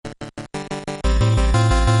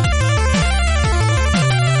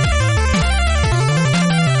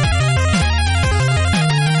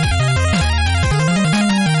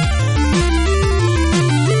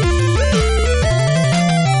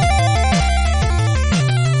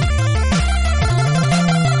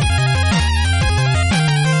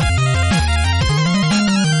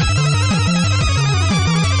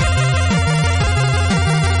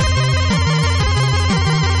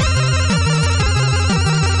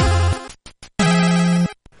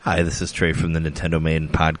Hi, this is Trey from the Nintendo Main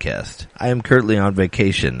Podcast. I am currently on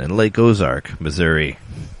vacation in Lake Ozark, Missouri.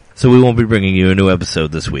 So we won't be bringing you a new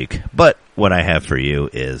episode this week. But what I have for you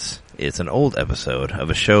is it's an old episode of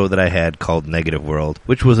a show that I had called Negative World,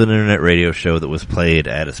 which was an internet radio show that was played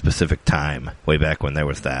at a specific time, way back when there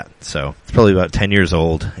was that. So it's probably about 10 years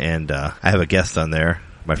old, and I have a guest on there,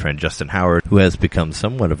 my friend Justin Howard, who has become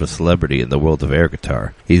somewhat of a celebrity in the world of air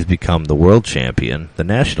guitar. He's become the world champion, the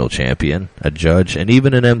national champion, a judge, and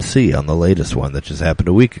even an MC on the latest one that just happened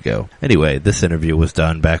a week ago. Anyway, this interview was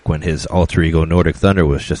done back when his alter ego Nordic Thunder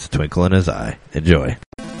was just a twinkle in his eye. Enjoy.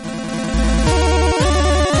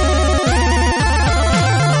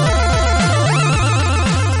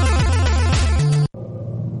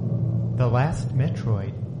 The last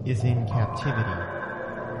Metroid is in captivity.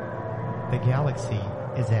 The galaxy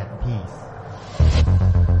is at peace.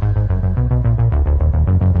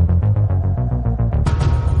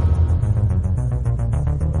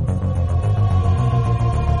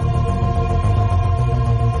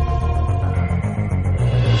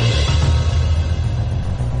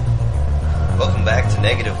 Welcome back to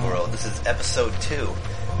Negative World. This is episode 2,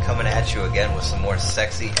 coming at you again with some more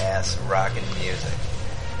sexy-ass rockin' music.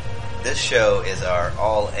 This show is our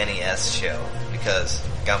all-NES show, because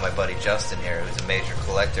I got my buddy Justin here, who's a major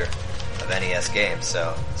collector of NES games,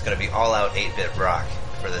 so it's going to be all-out 8-bit rock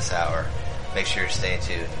for this hour. Make sure you're staying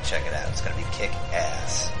tuned and check it out. It's going to be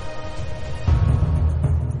kick-ass.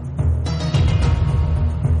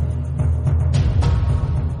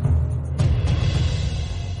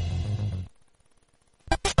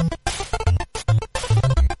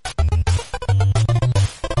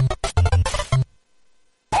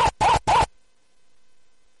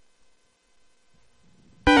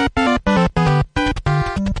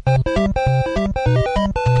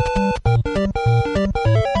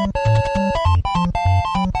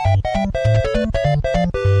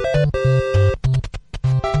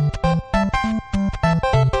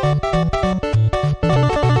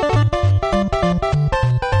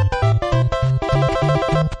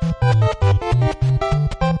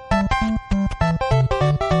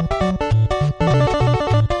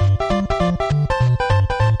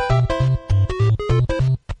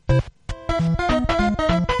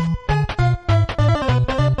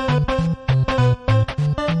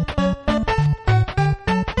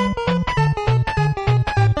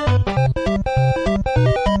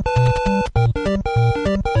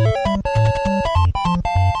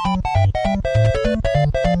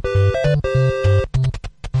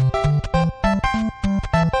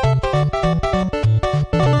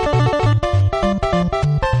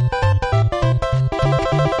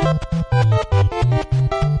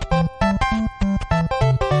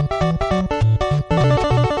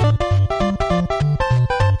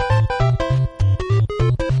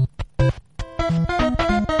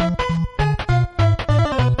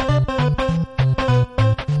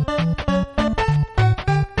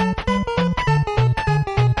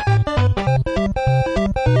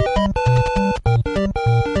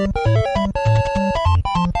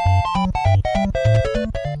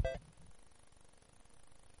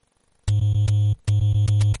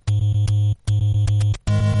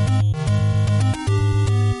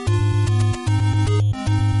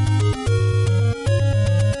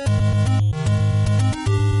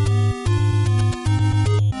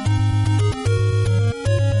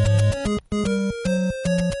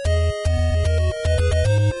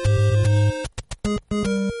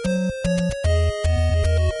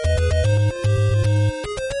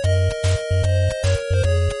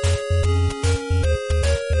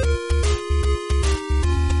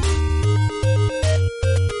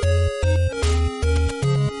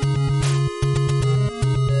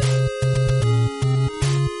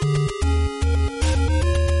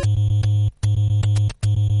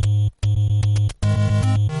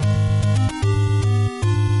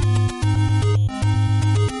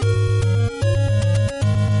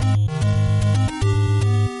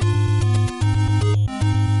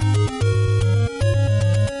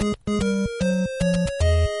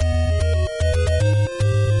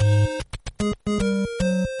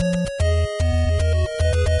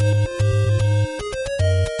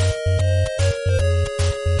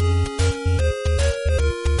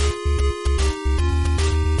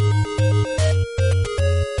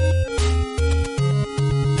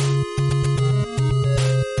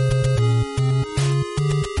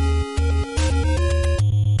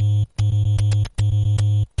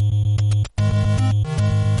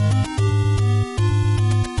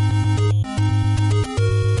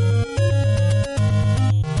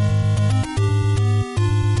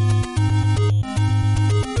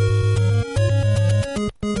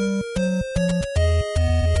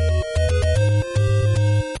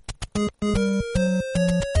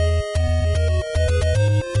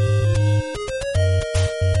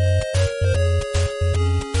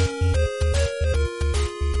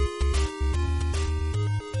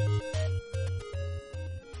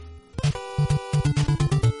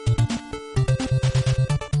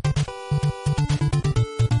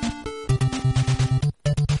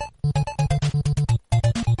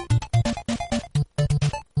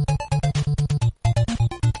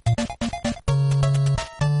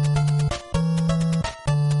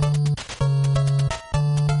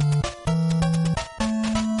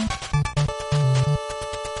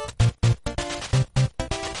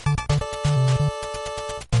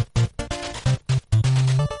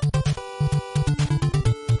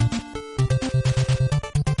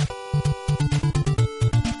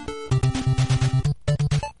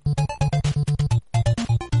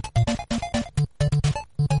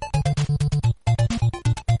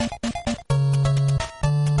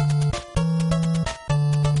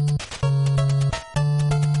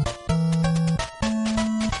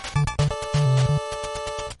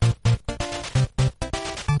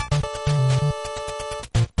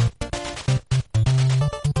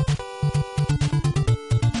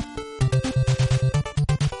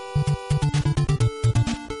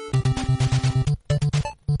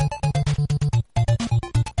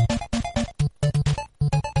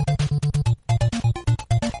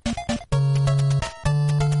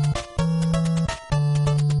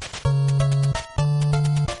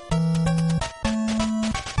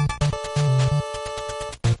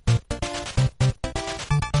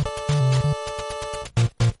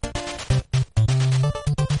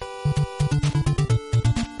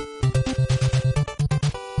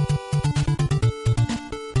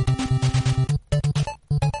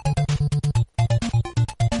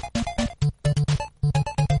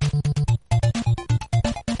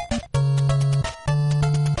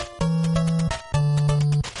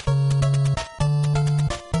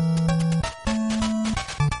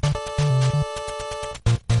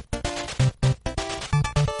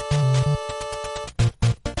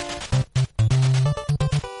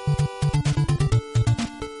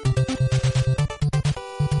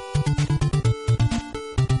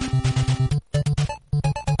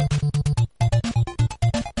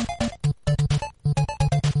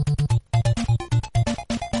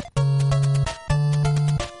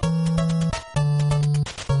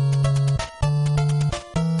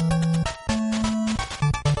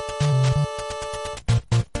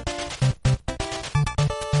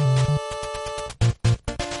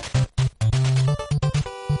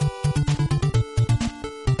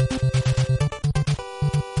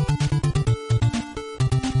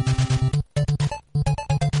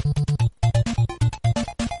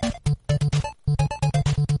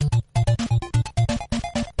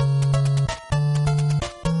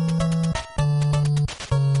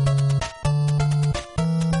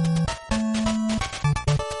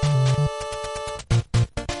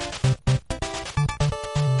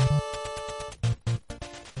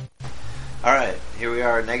 All right, here we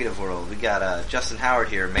are, Negative World. We got Justin Howard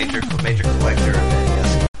here, major collector of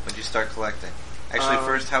NES. When'd you start collecting? Actually,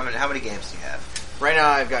 first, how many games do you have? Right now,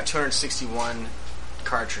 I've got 261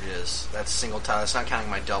 cartridges. That's single title. That's not counting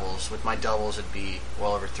my doubles. With my doubles, it'd be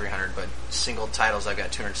well over 300. But single titles, I've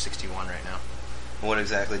got 261 right now. What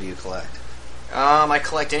exactly do you collect? I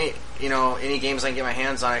collect any games I can get my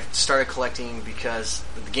hands on. I started collecting because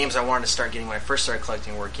the games I wanted to start getting when I first started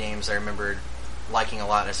collecting were games I remembered liking a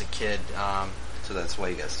lot as a kid. So that's why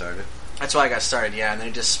you got started? That's why I got started, yeah. And then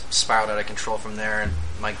it just spiraled out of control from there. And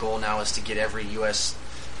my goal now is to get every U.S.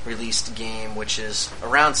 released game, which is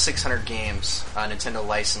around 600 games, Nintendo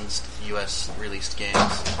licensed U.S. released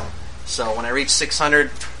games. So when I reach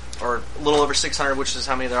 600, or a little over 600, which is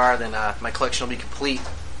how many there are, then my collection will be complete.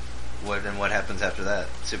 What happens after that?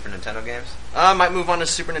 Super Nintendo games? I might move on to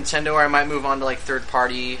Super Nintendo, or I might move on to like third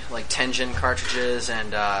party, like Tengen cartridges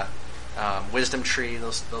and Wisdom Tree.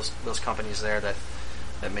 Those companies there that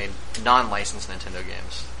made non-licensed Nintendo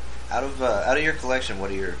games. Out of your collection, what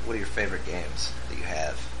are your favorite games that you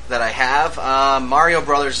have? That I have, Mario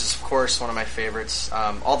Brothers is of course one of my favorites.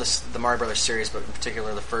 All the Mario Brothers series, but in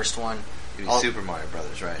particular the first one. Super Mario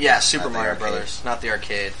Brothers, right? Yeah, Super Mario Brothers, not the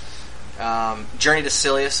arcade. Journey to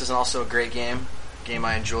Silius is also a great game. Game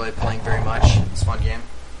I enjoy playing very much. It's a fun game.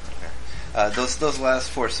 Okay. Those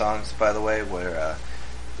last four songs, by the way, were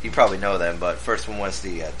you probably know them, but first one was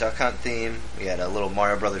the Duck Hunt theme. We had a little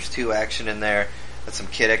Mario Brothers 2 action in there. With some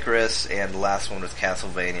Kid Icarus, and the last one was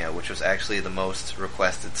Castlevania, which was actually the most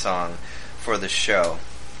requested song for the show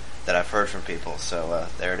that I've heard from people. So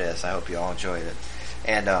there it is. I hope you all enjoyed it.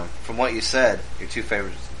 And from what you said, your two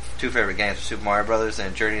favorite games are Super Mario Brothers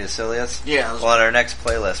and Journey to Silius. Yeah. Well, on our next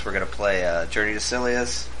playlist, we're going to play Journey to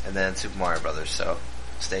Silius and then Super Mario Brothers. So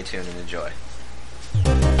stay tuned and enjoy.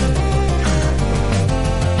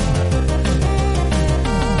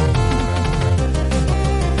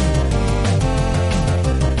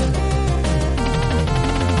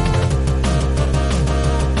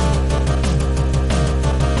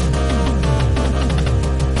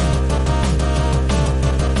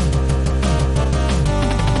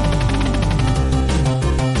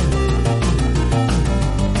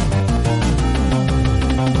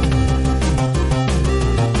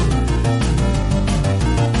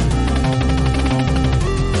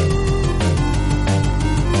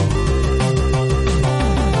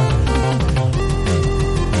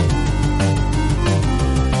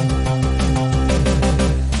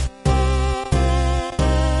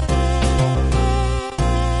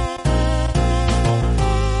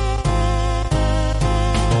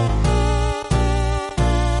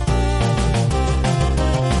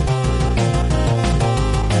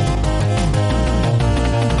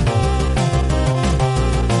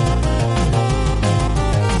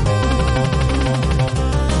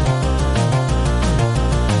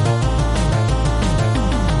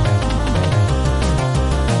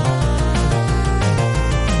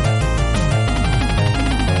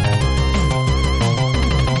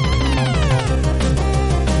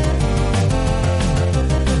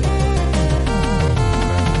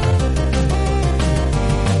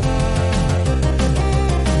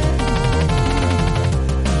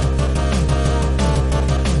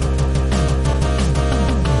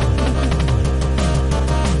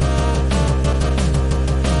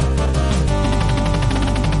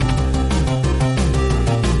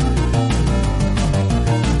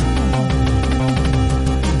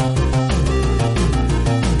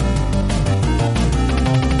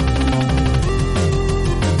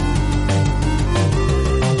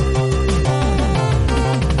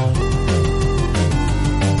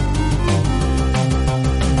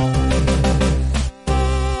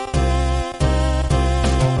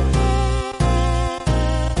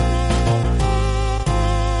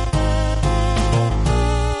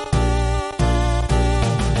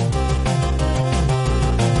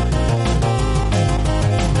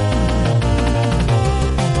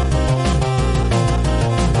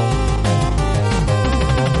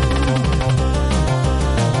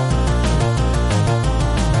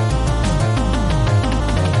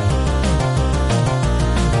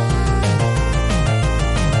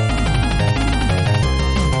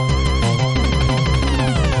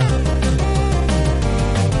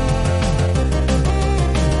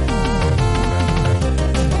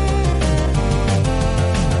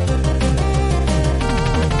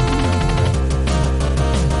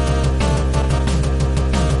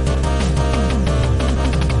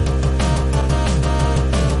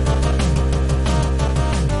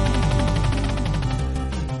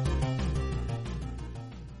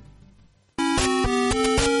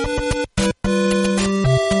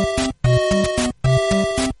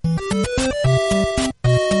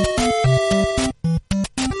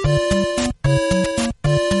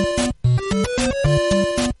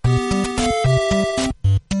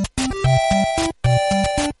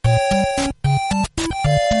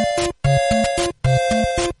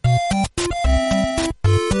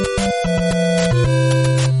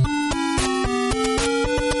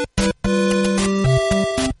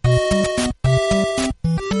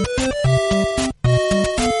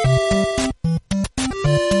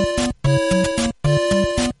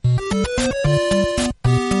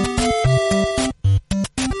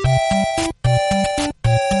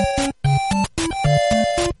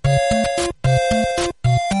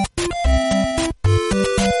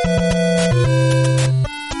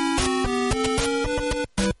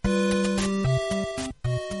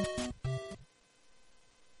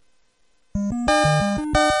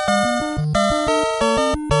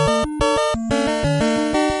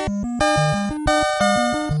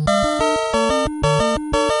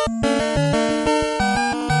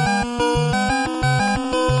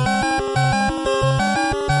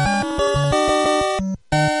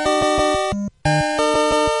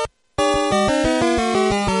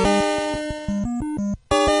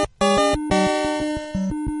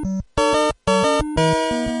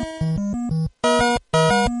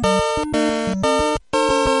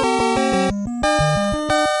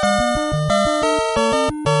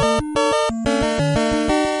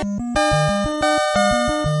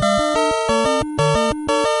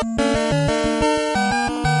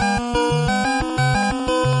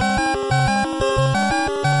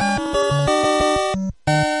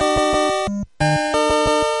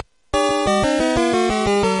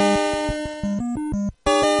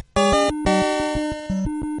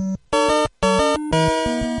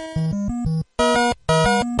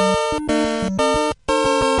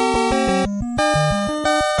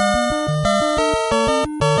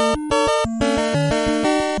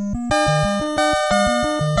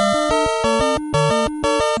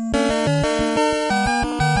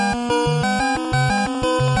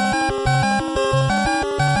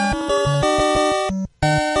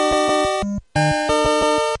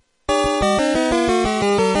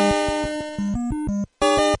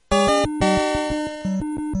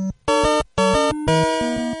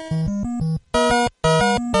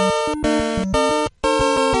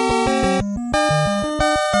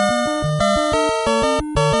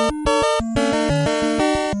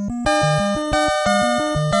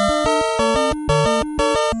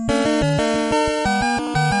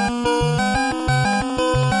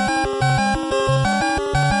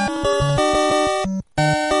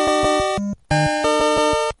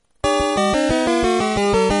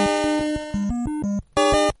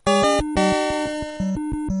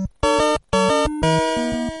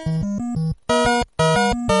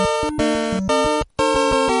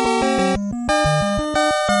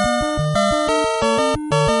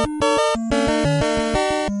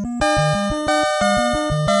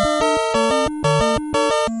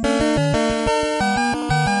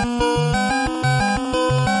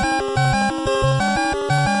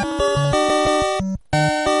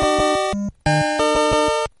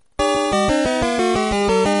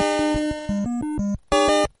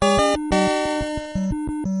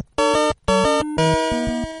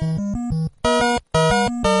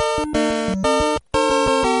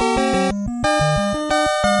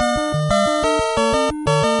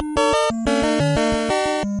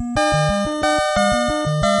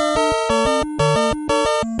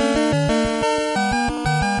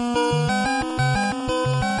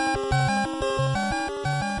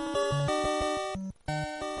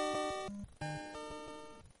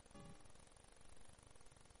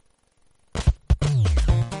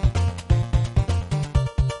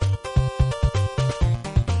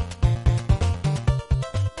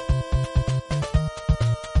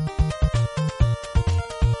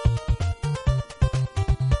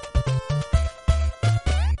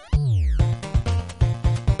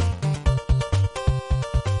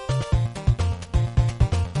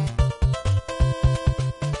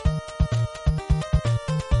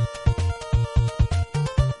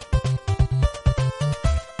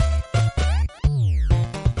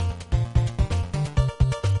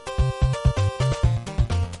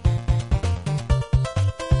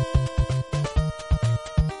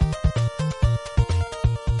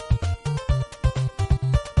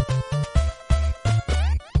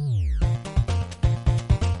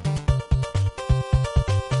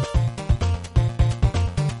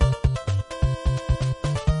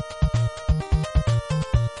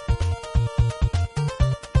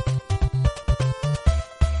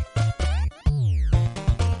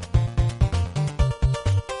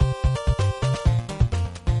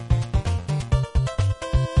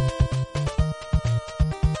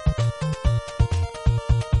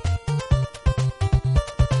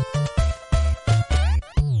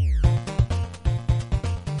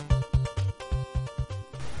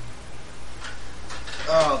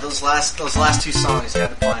 Oh, those last two songs, you had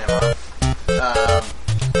to play them, huh?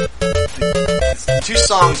 The two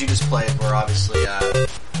songs you just played were obviously the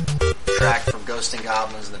track from Ghosts and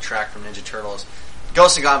Goblins and the track from Ninja Turtles.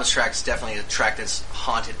 Ghosts and Goblins track is definitely a track that's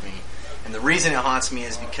haunted me. And the reason it haunts me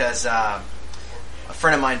is because a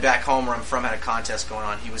friend of mine back home where I'm from had a contest going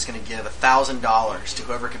on. He was going to give $1,000 to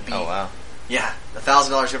whoever could beat. Oh, wow. Yeah, $1,000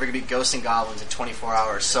 to whoever could beat Ghosts and Goblins in 24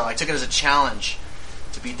 hours. So I took it as a challenge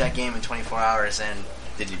to beat that game in 24 hours. And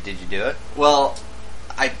did you do it? Well,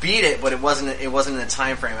 I beat it, but it wasn't in the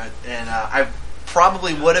time frame. And I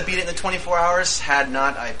probably would have beat it in the 24 hours had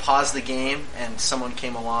not I paused the game and someone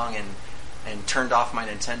came along and turned off my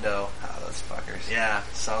Nintendo. Oh, those fuckers. Yeah,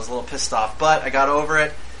 so I was a little pissed off. But I got over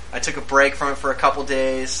it. I took a break from it for a couple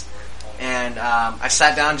days, and I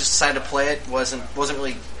sat down and just decided to play it. Wasn't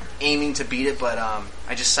really aiming to beat it, but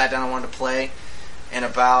I just sat down and wanted to play. And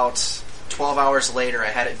about 12 hours later, I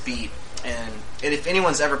had it beat. And if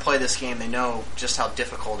anyone's ever played this game, they know just how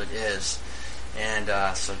difficult it is. And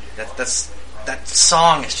so that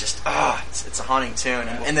song is just it's a haunting tune.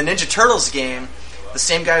 And in the Ninja Turtles game, the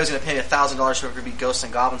same guy who was going to pay me $1,000 to ever beat Ghosts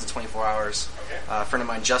and Goblins in 24 hours, a friend of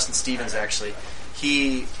mine, Justin Stevens, actually,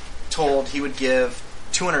 he told he would give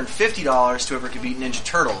 $250 to whoever could beat Ninja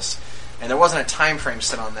Turtles. And there wasn't a time frame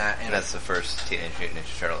set on that. And that's the first Teenage Mutant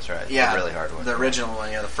Ninja Turtles, right? Yeah. The really hard one. The original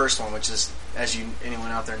one, yeah, the first one, which is, as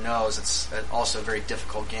anyone out there knows, it's also a very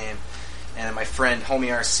difficult game. And my friend,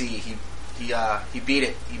 Homie RC, he beat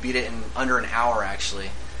it. He beat it in under an hour,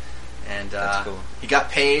 actually. And that's cool. He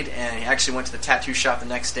got paid, and he actually went to the tattoo shop the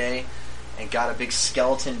next day and got a big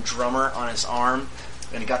skeleton drummer on his arm,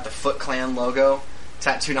 and he got the Foot Clan logo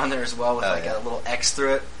tattooed on there as well with a little X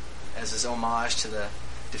through it as his homage to the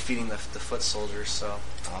defeating the foot soldiers. So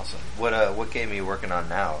awesome. What game are you working on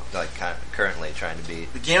now? Like currently trying to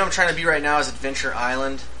beat? The game I'm trying to beat right now is Adventure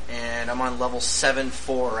Island, and I'm on level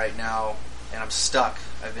 7-4 right now, and I'm stuck.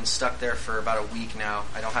 I've been stuck there for about a week now.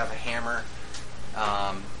 I don't have a hammer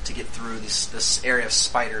to get through this area of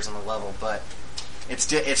spiders on the level, but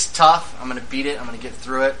it's tough. I'm going to beat it. I'm going to get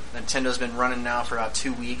through it. Nintendo's been running now for about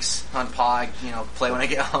 2 weeks on Pog. Play when I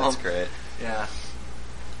get home. That's great. Yeah.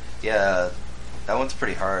 Yeah, that one's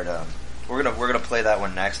pretty hard. We're gonna play that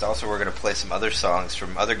one next. Also, we're gonna play some other songs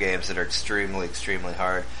from other games that are extremely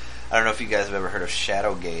hard. I don't know if you guys have ever heard of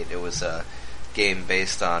Shadowgate. It was a game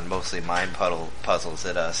based on mostly mind puzzles.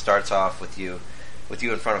 It starts off with you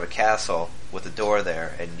in front of a castle with a door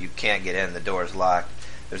there, and you can't get in. The door is locked.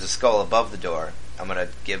 There's a skull above the door. I'm gonna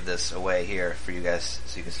give this away here for you guys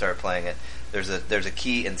so you can start playing it. There's a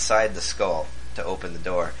key inside the skull to open the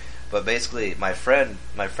door. But basically, my friend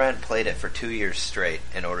played it for 2 years straight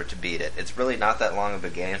in order to beat it. It's really not that long of a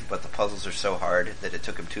game, but the puzzles are so hard that it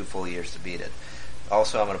took him 2 full years to beat it.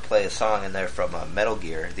 Also, I'm going to play a song in there from Metal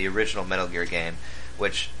Gear, the original Metal Gear game,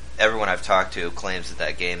 which everyone I've talked to claims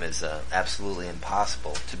that game is absolutely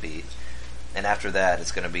impossible to beat. And after that,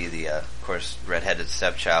 it's going to be the, of course, redheaded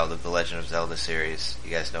stepchild of the Legend of Zelda series.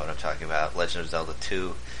 You guys know what I'm talking about. Legend of Zelda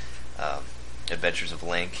 2, Adventures of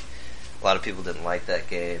Link. A lot of people didn't like that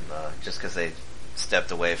game just because they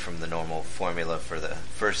stepped away from the normal formula for the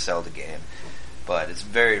first Zelda game. But it's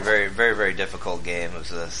very difficult game. It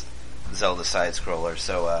was a Zelda side-scroller.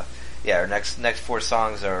 So, our next 4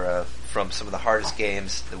 songs are from some of the hardest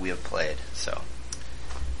games that we have played. So,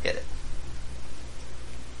 hit it.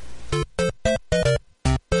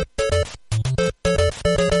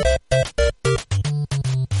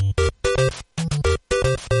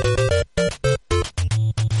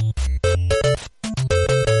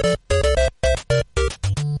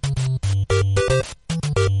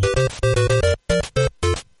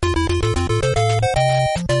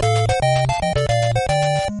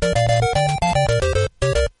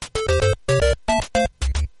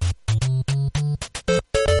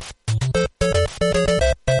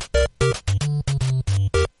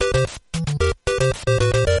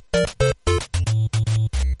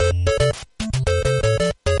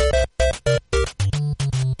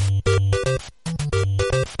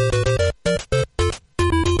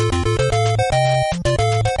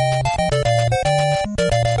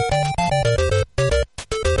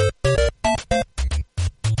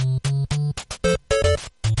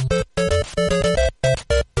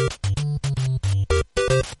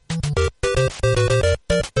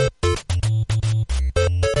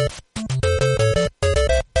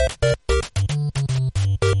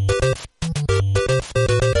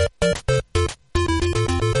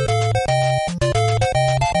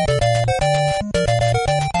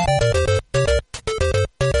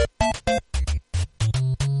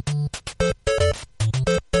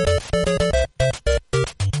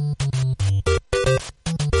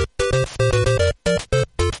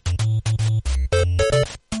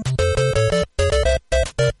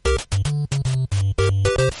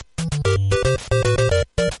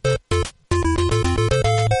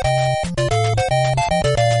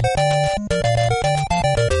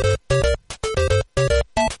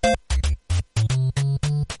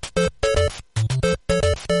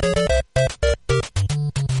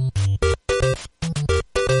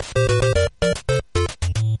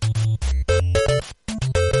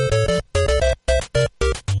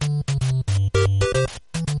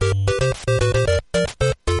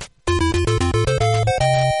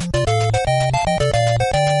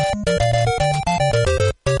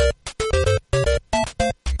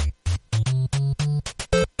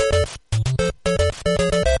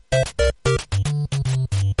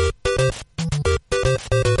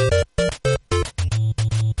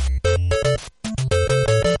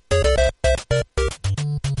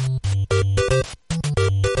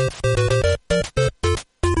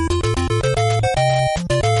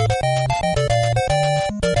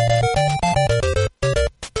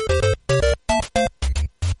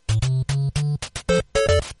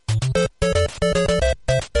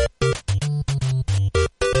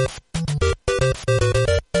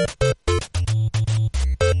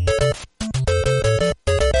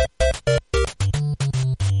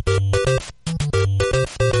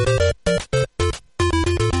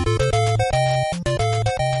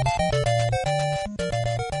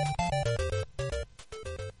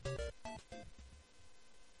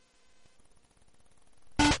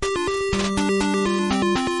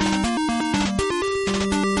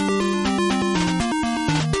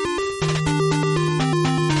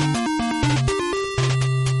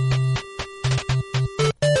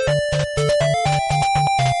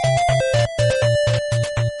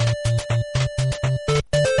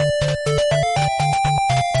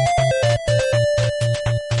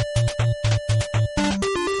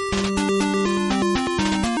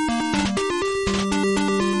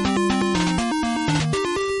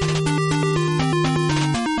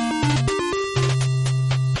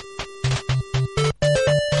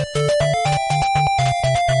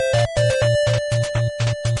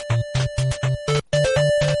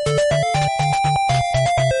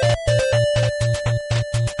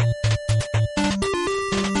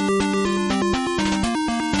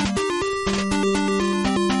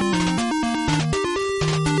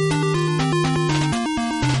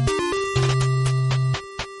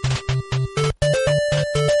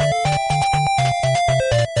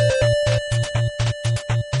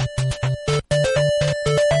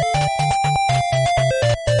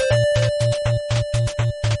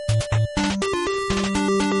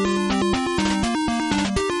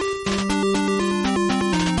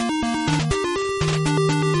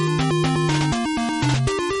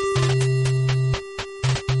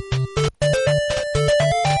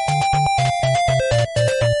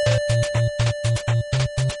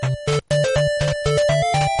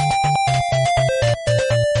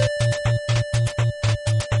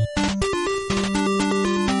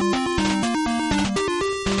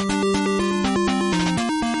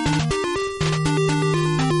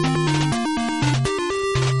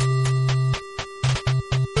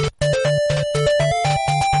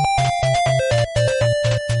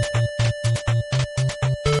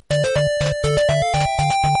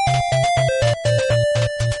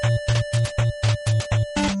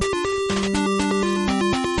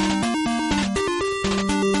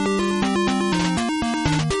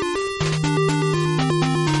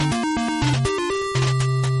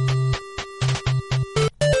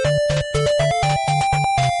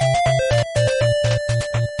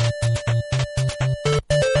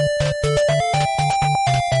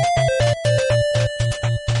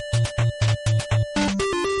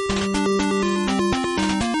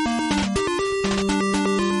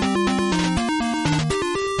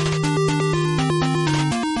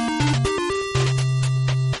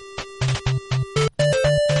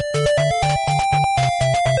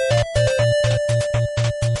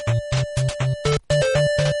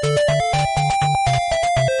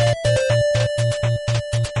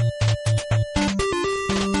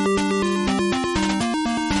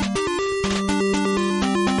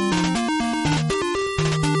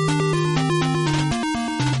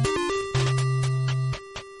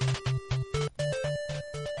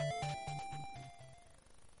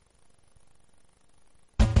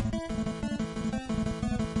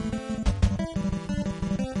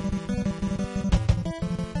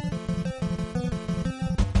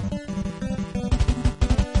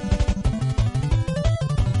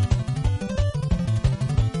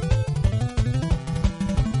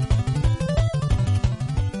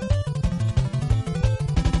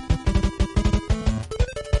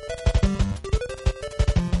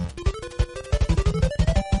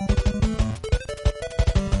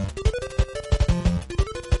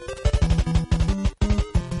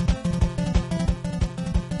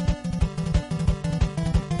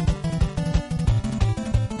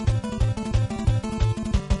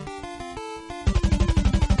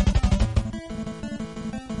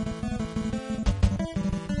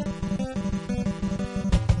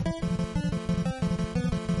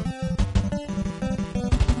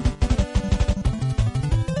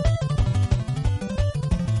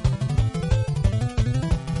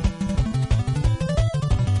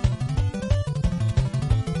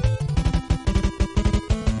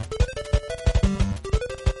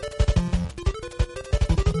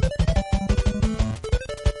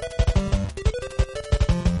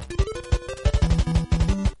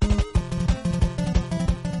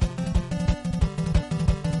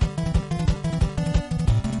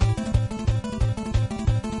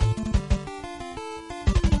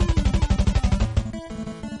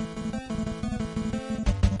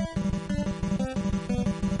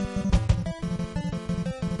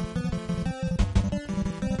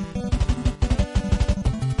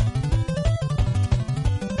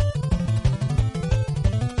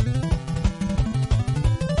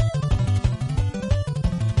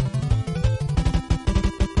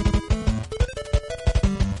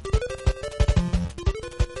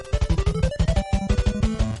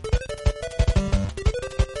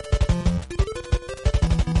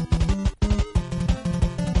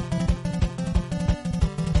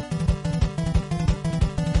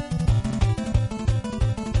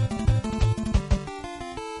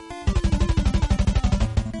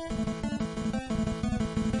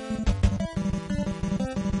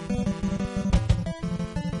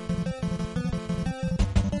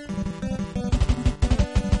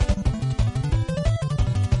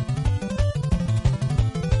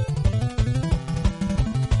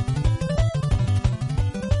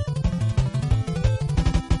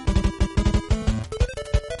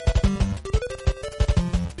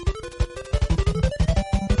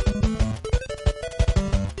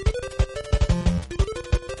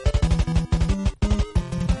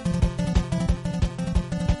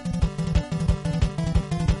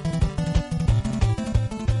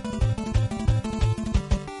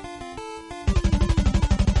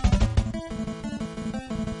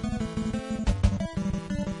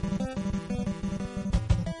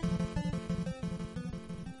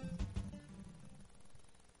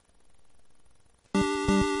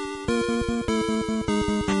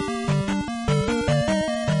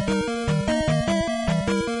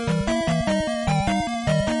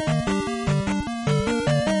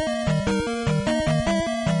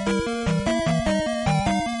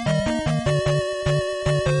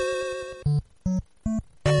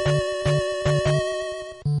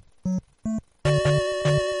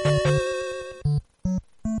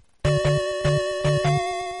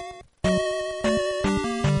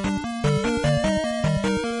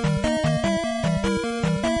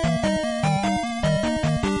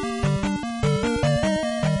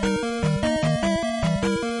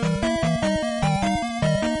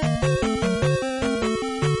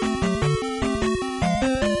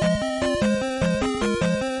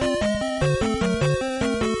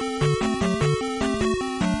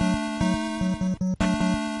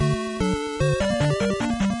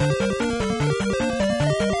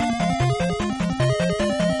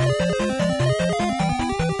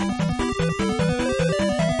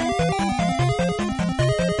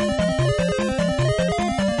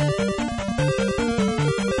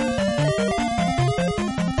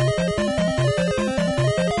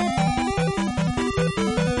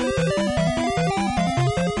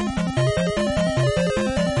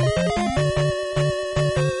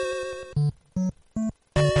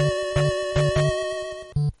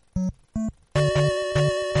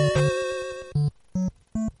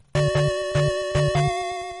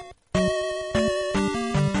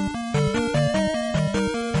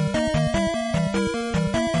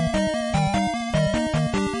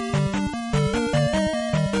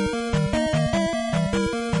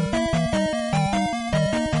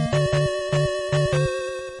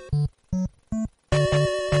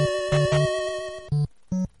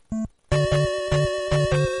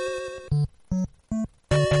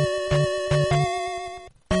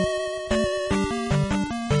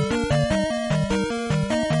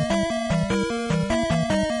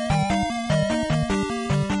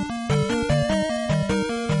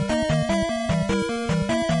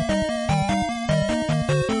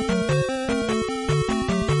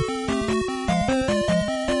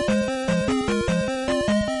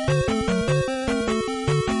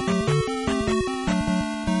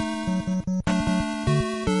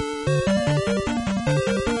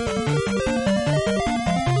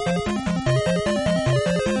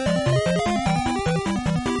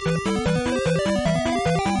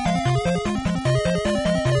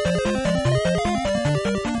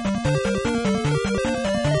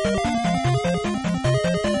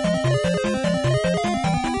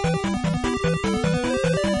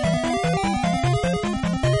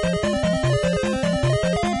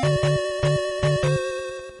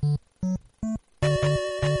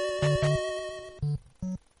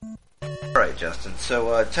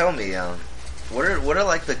 So tell me, what are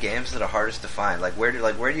like the games that are hardest to find? Like where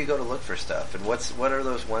do you go to look for stuff? And what are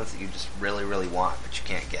those ones that you just really really want but you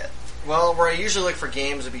can't get? Well, where I usually look for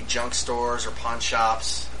games would be junk stores or pawn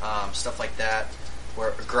shops, stuff like that,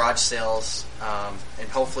 where garage sales, and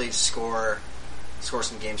hopefully score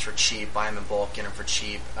some games for cheap, buy them in bulk, get them for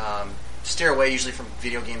cheap. Steer away usually from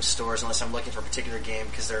video game stores unless I'm looking for a particular game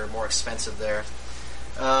because they're more expensive there.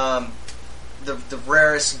 The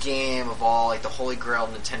rarest game of all, like the holy grail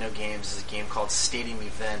of Nintendo games, is a game called Stadium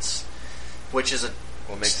Events, which is a...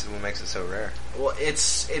 What makes it so rare? Well,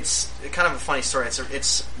 it's kind of a funny story.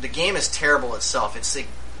 It's the game is terrible itself. It's the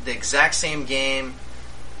exact same game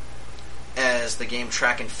as the game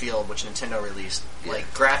Track and Field, which Nintendo released. Yeah.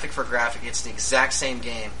 Like graphic for graphic, it's the exact same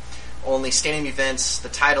game. Only Stadium Events, the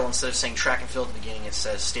title, instead of saying Track and Field at the beginning, it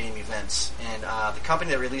says Stadium Events. And the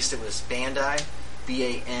company that released it was Bandai,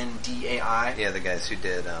 Bandai. Yeah, the guys who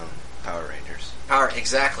did Power Rangers.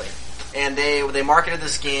 Exactly. And they marketed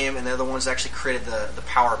this game, and they're the ones that actually created the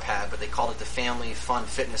Power Pad, but they called it the Family Fun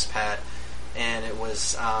Fitness Pad. And it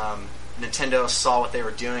was Nintendo saw what they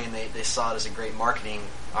were doing, and they saw it as a great marketing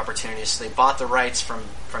opportunity. So they bought the rights from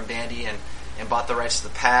Bandai and bought the rights to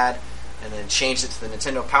the pad, and then changed it to the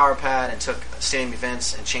Nintendo Power Pad, and took Stadium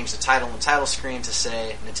Events and changed the title and title screen to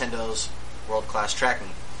say Nintendo's World Class Track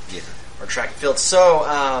or Track and Field.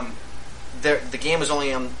 So the game was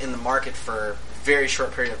only in the market for a very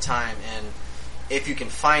short period of time, and if you can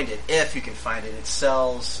find it, it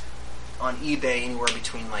sells on eBay anywhere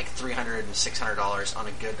between like $300 and $600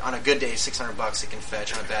 on a good day. $600 it can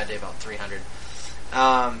fetch. On a bad day, about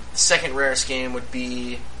 $300. Second rarest game would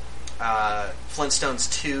be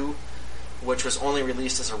Flintstones 2, which was only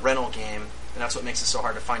released as a rental game, and that's what makes it so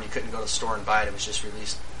hard to find. You couldn't go to the store and buy it. It was just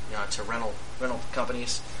released, to rental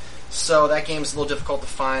companies. So that game's a little difficult to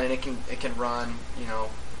find, and it can run,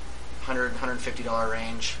 $100, $150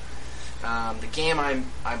 range. The game I'm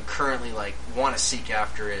currently want to seek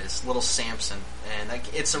after is Little Samson, and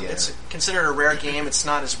it's considered a rare game. It's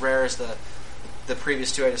not as rare as the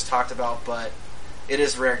previous two I just talked about, but it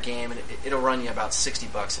is a rare game, and it'll run you about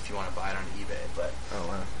 $60 if you want to buy it on eBay. But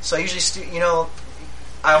so I usually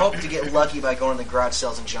I hope to get lucky by going to the garage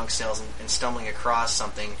sales and junk sales and stumbling across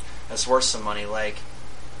something that's worth some money.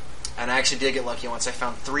 And I actually did get lucky once. I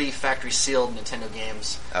found 3 factory sealed Nintendo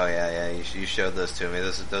games. Oh yeah, you showed those to me.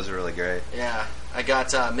 Those are really great. Yeah, I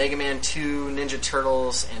got Mega Man 2, Ninja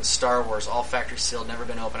Turtles, and Star Wars, all factory sealed, never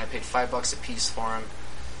been opened. I paid $5 a piece for them,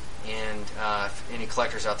 and if any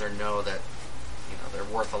collectors out there know that they're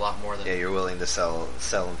worth a lot more than. Yeah, you're willing to sell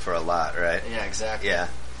them for a lot, right? Yeah, exactly. Yeah.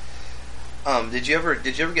 Did you ever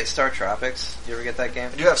get Star Tropics? Did you ever get that game?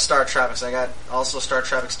 I do have Star Tropics. I got also Star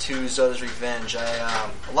Tropics 2, Zoda's Revenge. A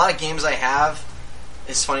lot of games I have,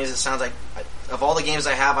 as funny as it sounds, of all the games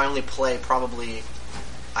I have, I only play probably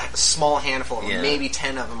a small handful of them. Yeah. Maybe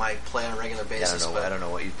 10 of them I play on a regular basis. I don't know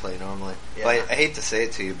what you play normally. Yeah. Well, I hate to say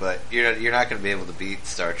it to you, but you're not going to be able to beat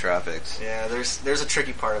Star Tropics. Yeah, there's a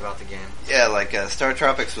tricky part about the game. Yeah, Star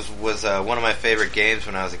Tropics was one of my favorite games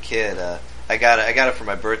when I was a kid. I got it for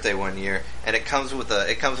my birthday one year, and it comes with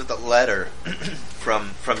a letter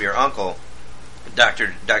from your uncle,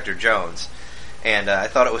 Dr. Jones, and I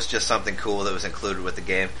thought it was just something cool that was included with the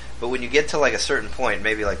game. But when you get to a certain point,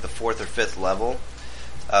 maybe the 4th or 5th level,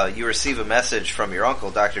 you receive a message from your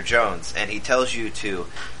uncle, Dr. Jones, and he tells you to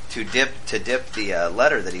dip the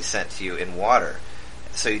letter that he sent to you in water.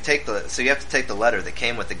 So you have to take the letter that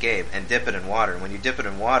came with the game and dip it in water. And when you dip it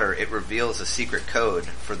in water, it reveals a secret code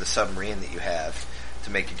for the submarine that you have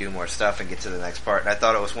to make you do more stuff and get to the next part. And I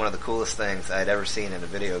thought it was one of the coolest things I'd ever seen in a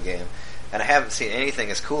video game. And I haven't seen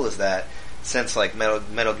anything as cool as that since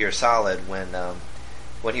Metal Gear Solid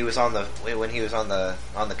when he was on the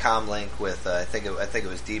comm link with I think it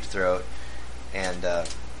was Deep Throat, and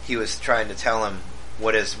he was trying to tell him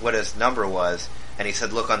what his number was. And he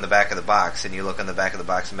said, look on the back of the box, and you look on the back of the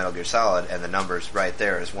box of Metal Gear Solid, and the number's right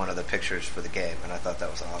there is one of the pictures for the game, and I thought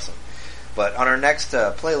that was awesome. But on our next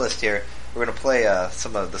playlist here, we're going to play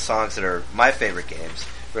some of the songs that are my favorite games.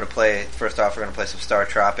 We're going to play some Star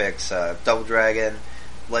Tropics, Double Dragon,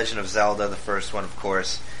 Legend of Zelda, the first one, of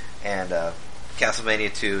course, and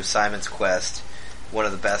Castlevania 2, Simon's Quest, one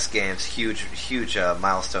of the best games, huge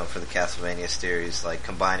milestone for the Castlevania series,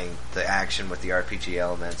 combining the action with the RPG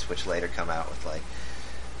elements, which later come out with,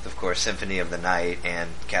 of course, Symphony of the Night and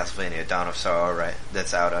Castlevania Dawn of Sorrow, right?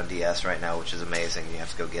 That's out on DS right now, which is amazing. You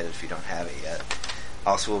have to go get it if you don't have it yet.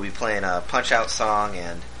 Also, we'll be playing a Punch-Out song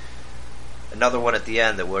and another one at the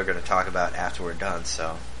end that we're going to talk about after we're done,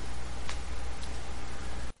 so...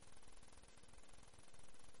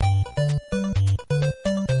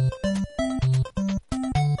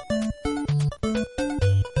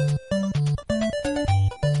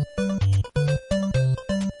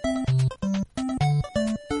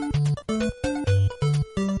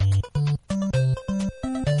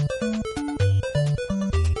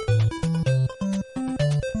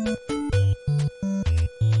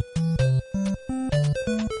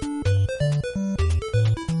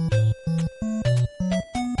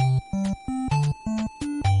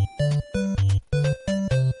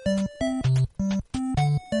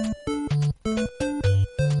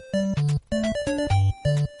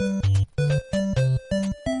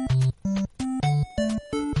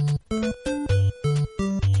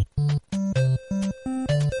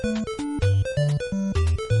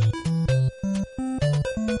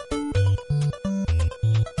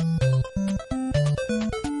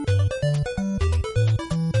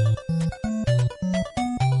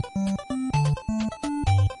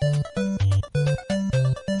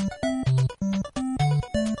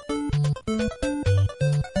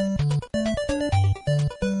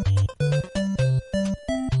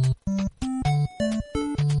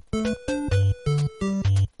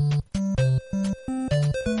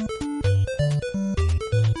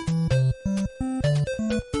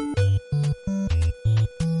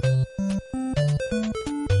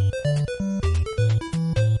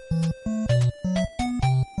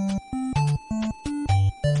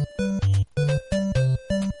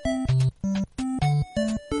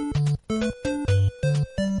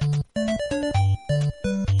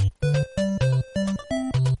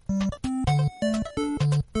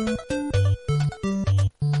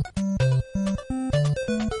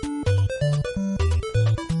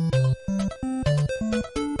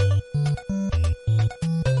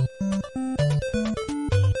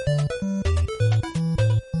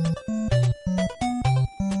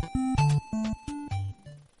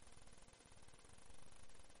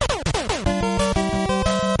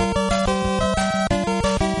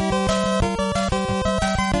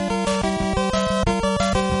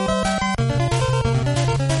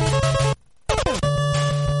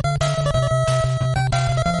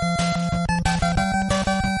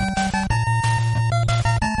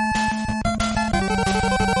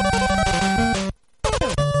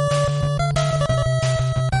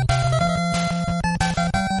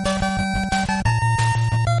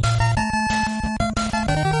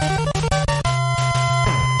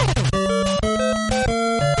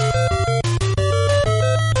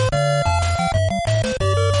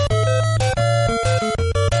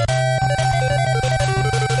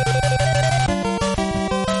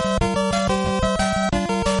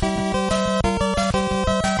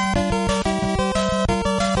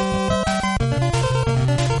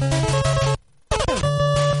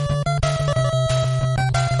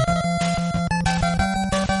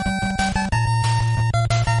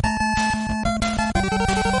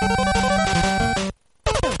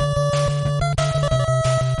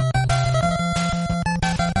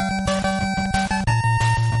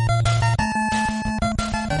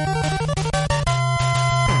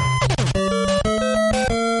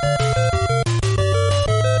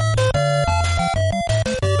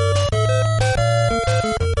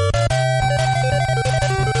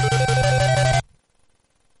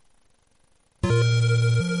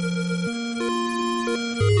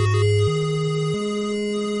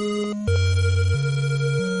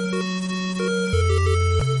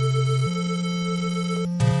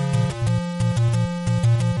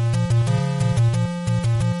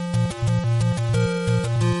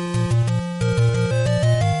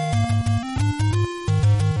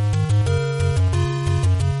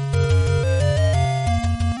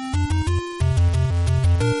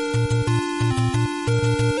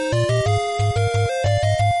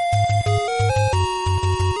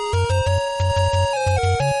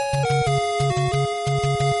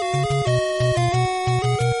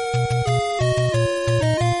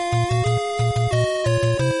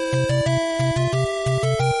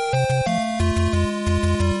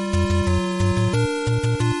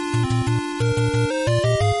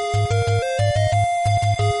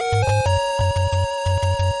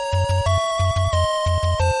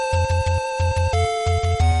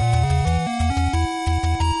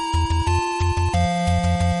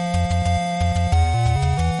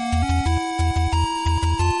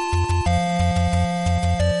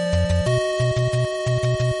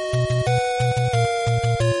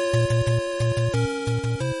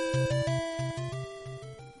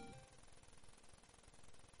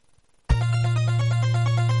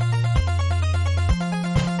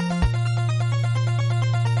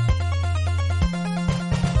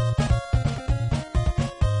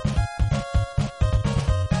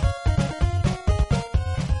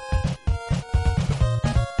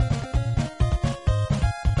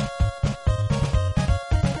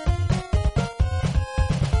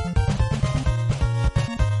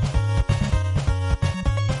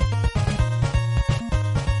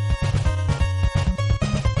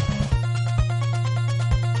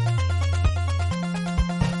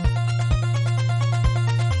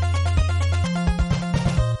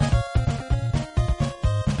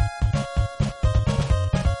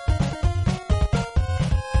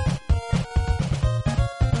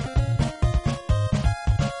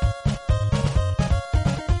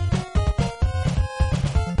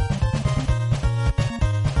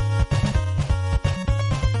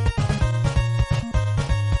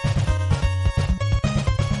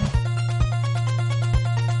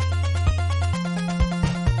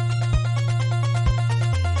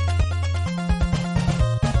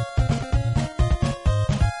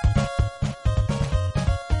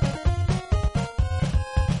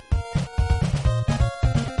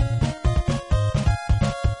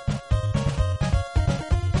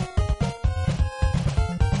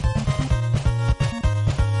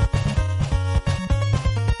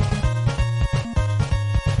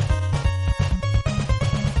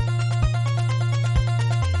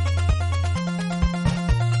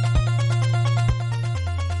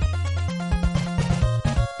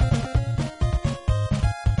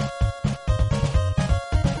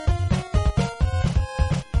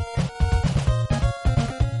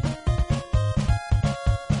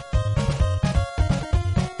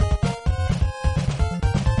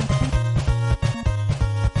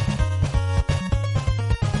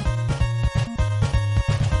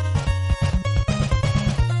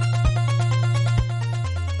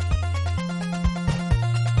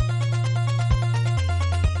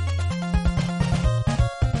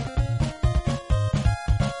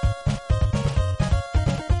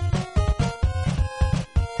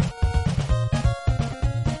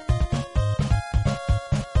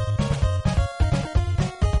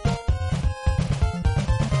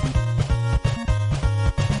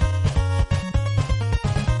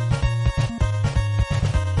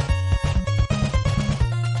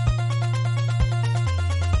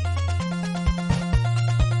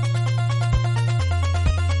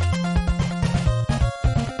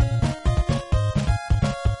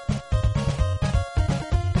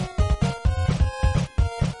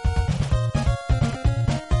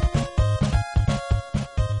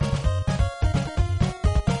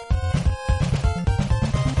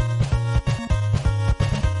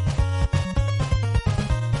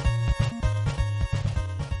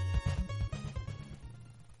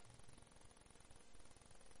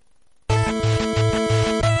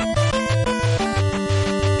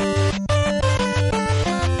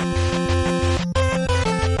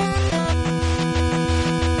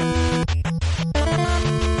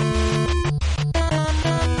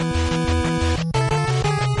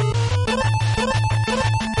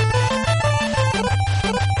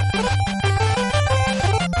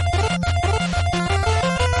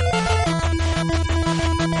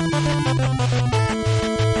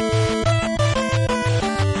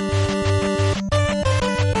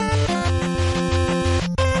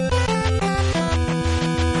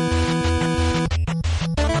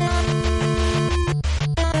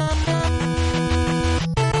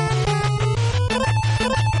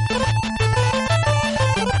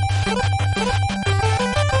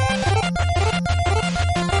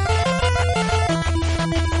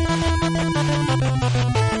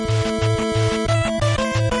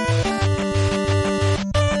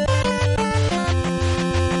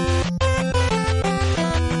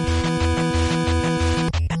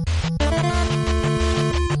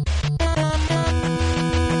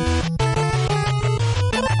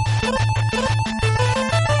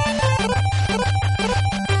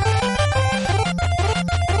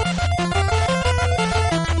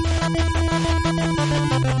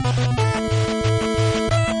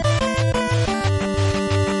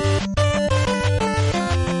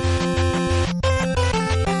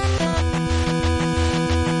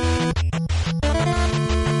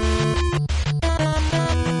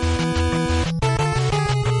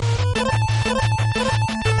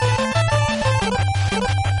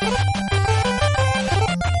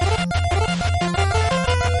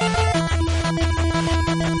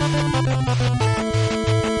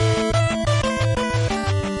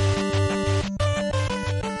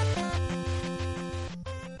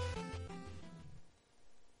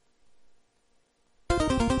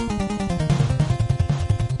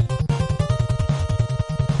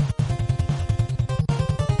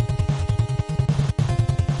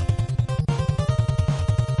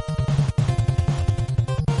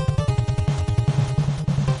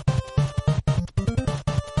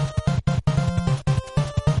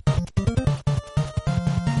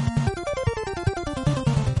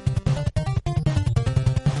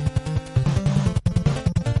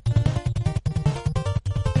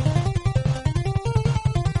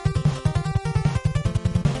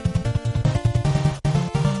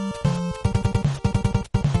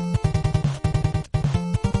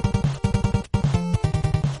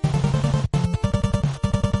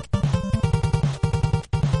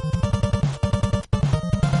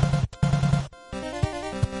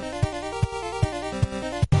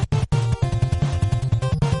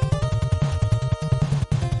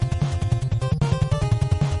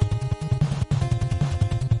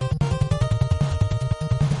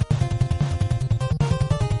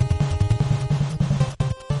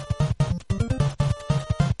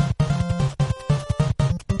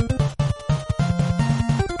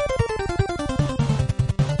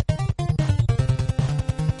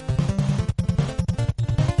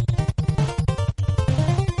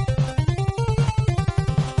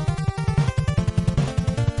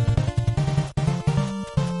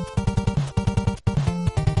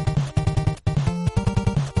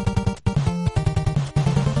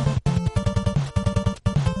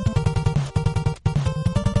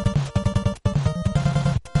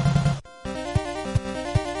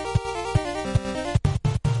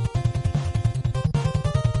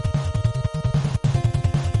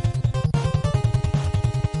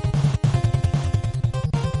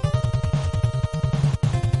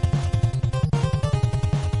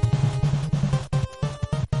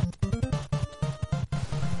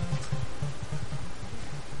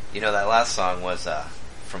 You know, that last song was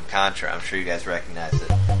from Contra. I'm sure you guys recognize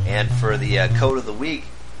it. And for the code of the week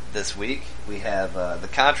this week, we have the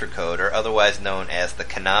Contra code, or otherwise known as the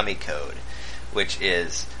Konami code, which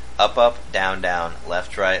is up, up, down, down,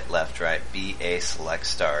 left, right, B, A, select,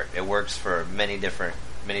 start. It works for many different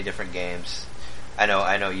games. I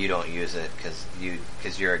know you don't use it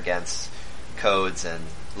because you're against codes and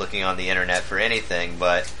looking on the internet for anything,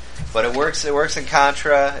 but it works. It works in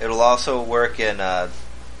Contra. It'll also work in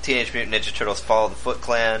Teenage Mutant Ninja Turtles: Fall of the Foot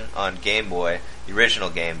Clan on Game Boy, the original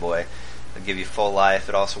Game Boy. It'll give you full life.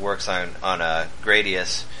 It also works on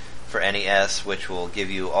Gradius for NES, which will give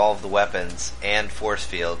you all of the weapons and force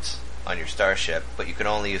fields on your starship, but you can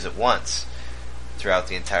only use it once throughout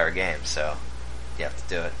the entire game, so you have to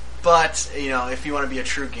do it. But, you know, if you want to be a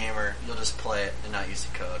true gamer, you'll just play it and not use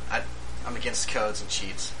the code. I'm against codes and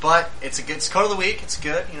cheats. But it's code of the week. It's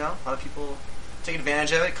good, you know. A lot of people take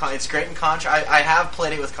advantage of it. It's great in Contra. I have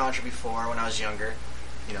played it with Contra before when I was younger,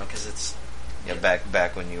 you know, because it's... Yeah,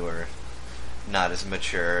 back when you were not as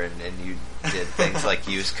mature and you did things like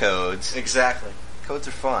use codes. Exactly. Codes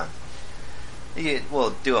are fun.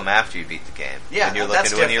 Well, do them after you beat the game. Yeah,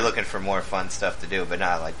 when you're looking for more fun stuff to do, but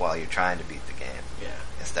not like while you're trying to beat the game. Yeah.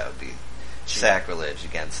 I guess that would be sacrilege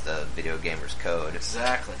against the video gamer's code.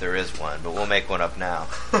 Exactly. If there is one, but we'll make one up now.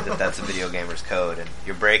 That's a video gamer's code, and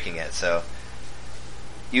you're breaking it, so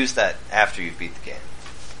use that after you beat the game.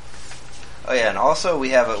 Oh yeah, and also we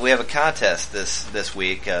have a contest this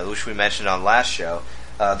week, which we mentioned on last show.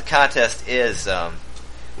 The contest is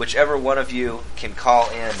whichever one of you can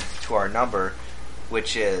call in to our number,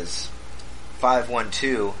 which is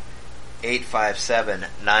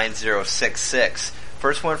 512-857-9066.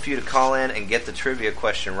 First one for you to call in and get the trivia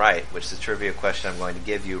question right, which is the trivia question I'm going to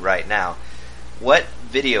give you right now. What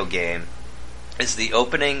video game is the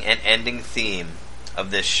opening and ending theme of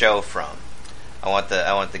this show from? I want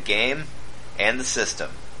the game and the system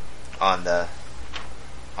on the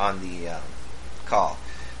call.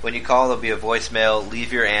 When you call, there'll be a voicemail.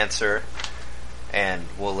 Leave your answer, and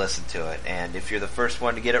we'll listen to it. And if you're the first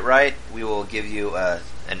one to get it right, we will give you an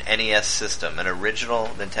NES system, an original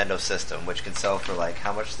Nintendo system, which can sell for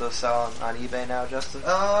how much do those sell on eBay now, Justin?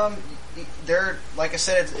 They're like I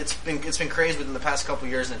said, it's been crazy within the past couple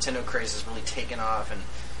of years. Nintendo craze has really taken off, and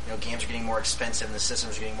games are getting more expensive, and the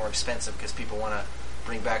systems are getting more expensive because people want to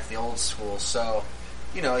bring back the old school. So,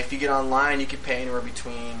 if you get online, you could pay anywhere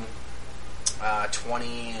between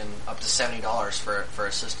 $20 and up to $70 for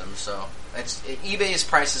a system. So eBay's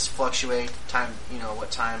prices fluctuate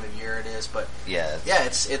what time of year it is, but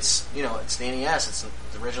it's the NES. It's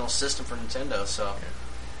the original system for Nintendo. So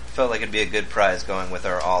felt like it'd be a good prize going with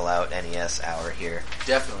our all-out NES hour here.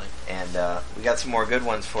 Definitely. And we got some more good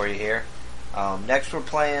ones for you here. Next, we're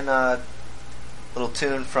playing a little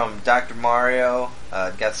tune from Dr. Mario.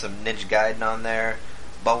 Got some Ninja Gaiden on there.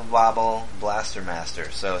 Bubble Bobble, Blaster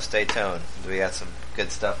Master. So stay tuned. We got some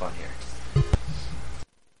good stuff on here.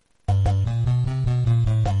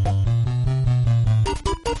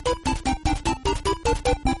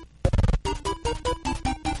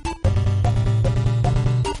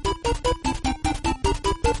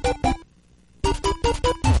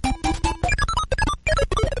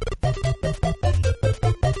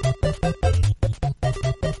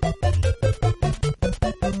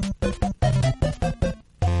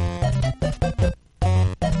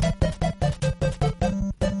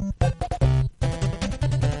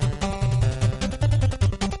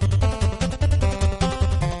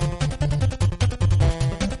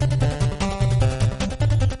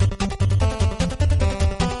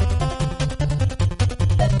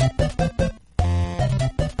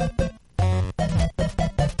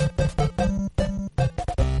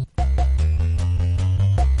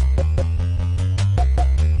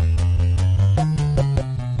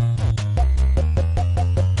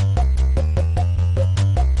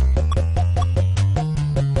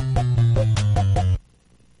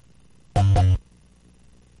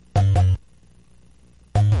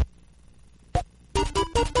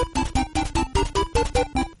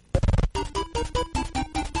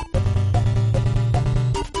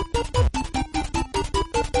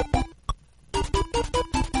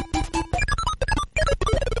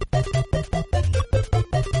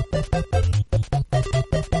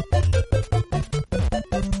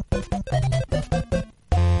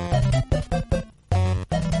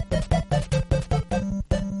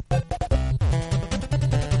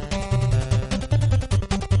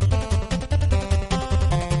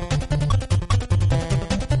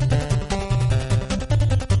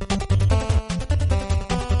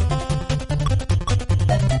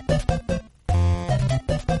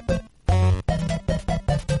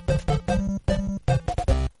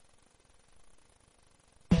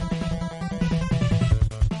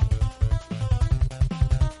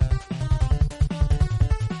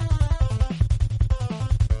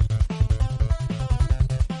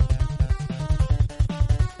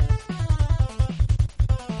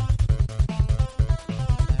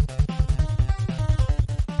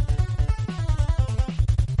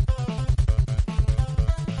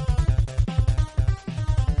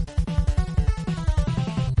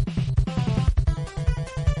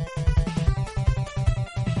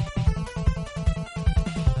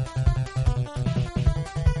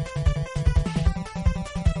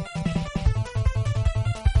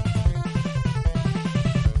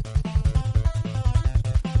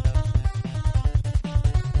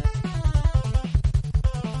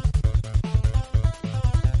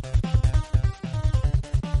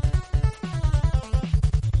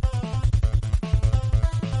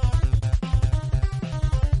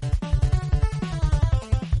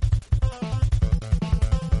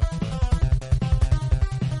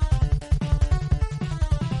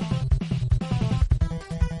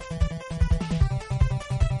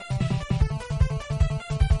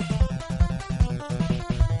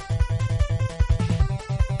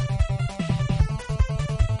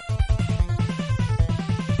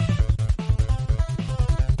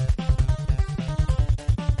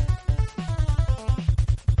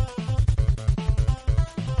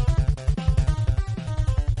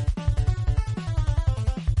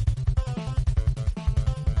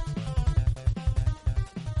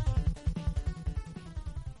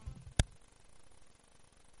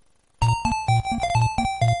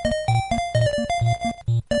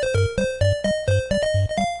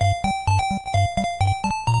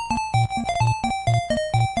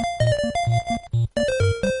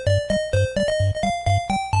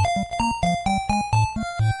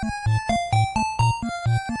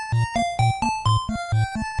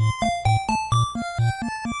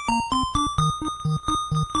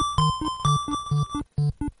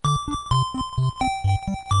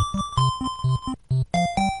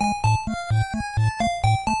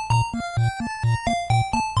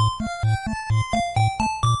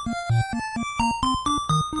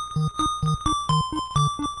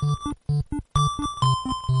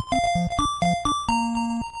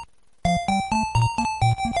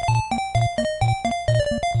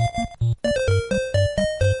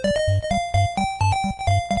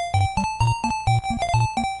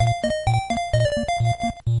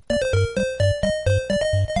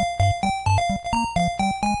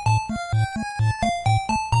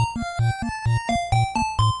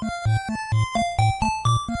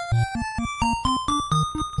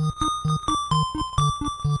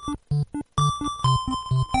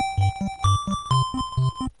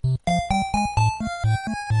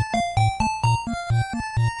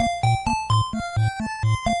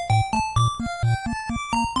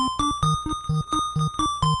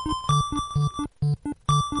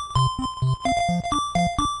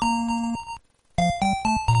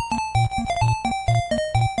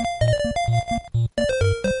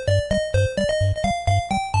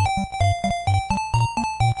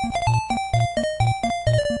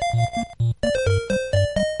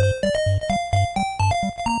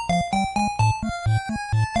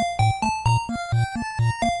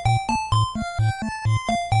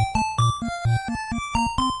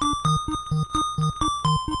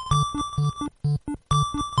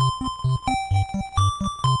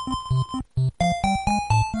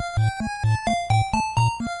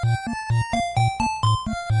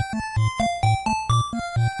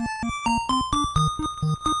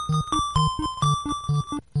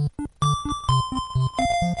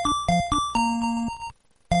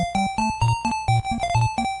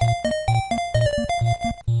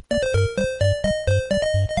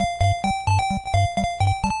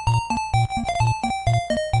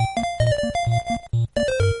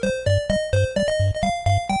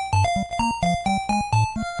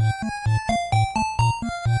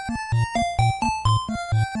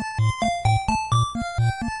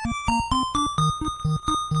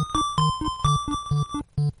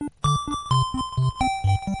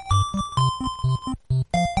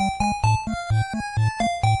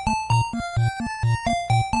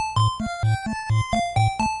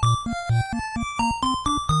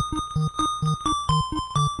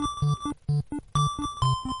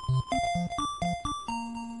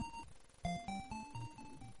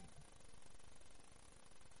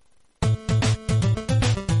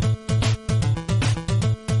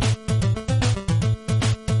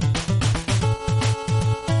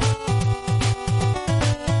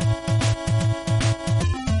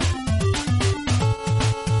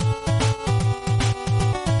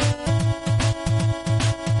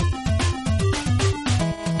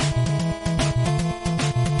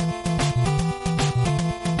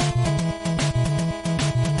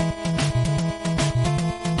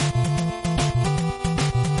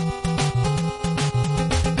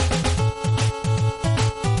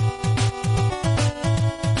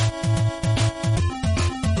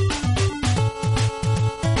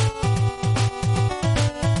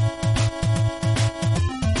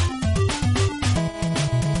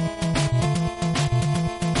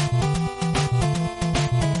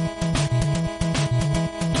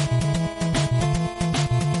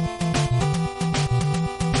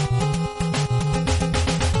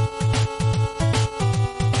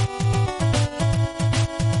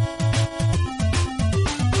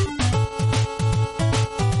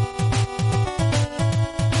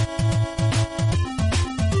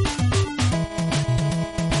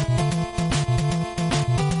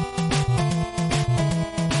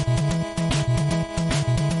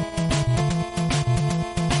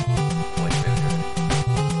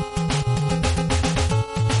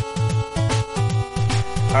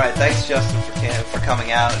 All right, thanks Justin for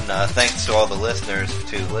coming out, and thanks to all the listeners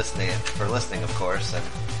for listening, of course. And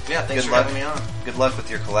yeah, thanks for having me on. Good luck with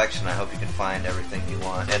your collection. I hope you can find everything you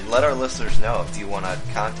want, and let our listeners know if you want to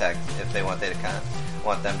contact, if they want them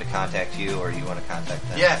to contact you, or you want to contact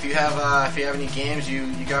them. Yeah, if you have any games you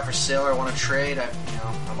got for sale or want to trade,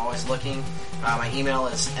 I'm always looking. My email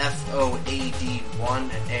is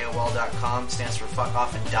foad1@aol.com. Stands for fuck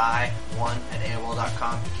off and die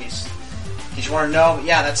 1@aol.com. In case you want to know. But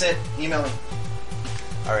yeah, that's it. Email me.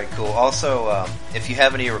 All right, cool. Also, if you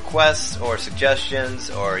have any requests or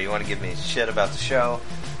suggestions, or you want to give me shit about the show,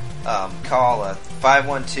 call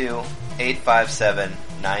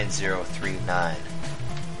 512-857-9039.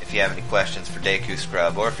 If you have any questions for Deku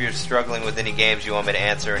Scrub, or if you're struggling with any games you want me to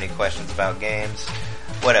answer, any questions about games,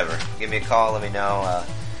 whatever, give me a call. Let me know.